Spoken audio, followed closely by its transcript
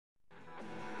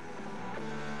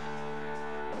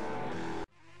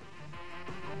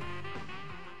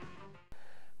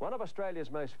of Australia's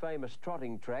most famous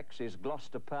trotting tracks is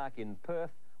Gloucester Park in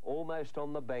Perth, almost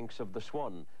on the banks of the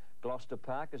Swan. Gloucester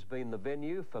Park has been the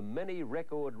venue for many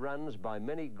record runs by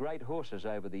many great horses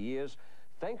over the years,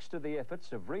 thanks to the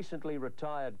efforts of recently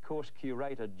retired course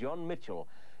curator John Mitchell.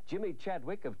 Jimmy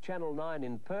Chadwick of Channel 9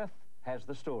 in Perth has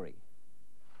the story.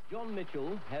 John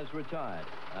Mitchell has retired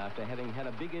after having had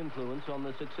a big influence on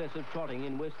the success of trotting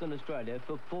in Western Australia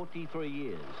for 43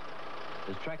 years.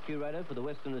 As track curator for the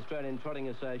Western Australian Trotting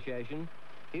Association,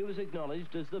 he was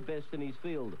acknowledged as the best in his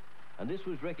field, and this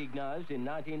was recognised in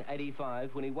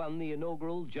 1985 when he won the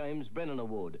inaugural James Brennan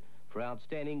Award for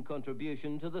outstanding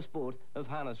contribution to the sport of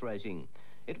harness racing.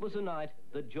 It was a night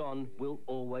that John will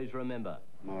always remember.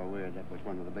 My word, that was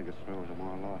one of the biggest thrills of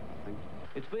my life, I think.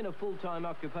 It's been a full-time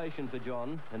occupation for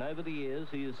John, and over the years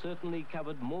he has certainly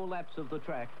covered more laps of the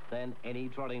track than any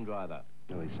trotting driver.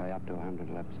 We say up to 100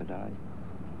 laps a day,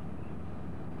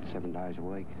 7 days a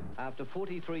week. After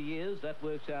 43 years, that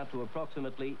works out to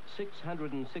approximately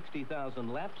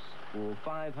 660,000 laps, or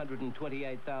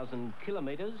 528,000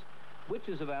 kilometres, which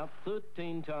is about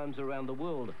 13 times around the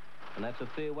world. And that's a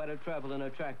fair way to travel in a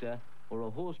tractor or a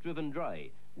horse-driven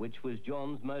dray, which was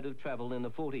John's mode of travel in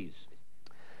the 40s.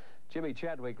 Jimmy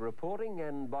Chadwick reporting,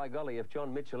 and by golly, if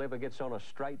John Mitchell ever gets on a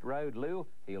straight road, Lou,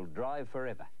 he'll drive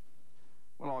forever.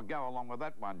 Well, I'll go along with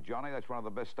that one, Johnny. That's one of the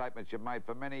best statements you've made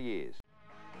for many years.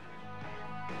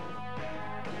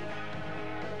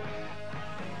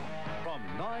 From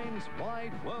Nine's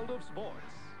wide world of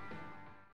sports,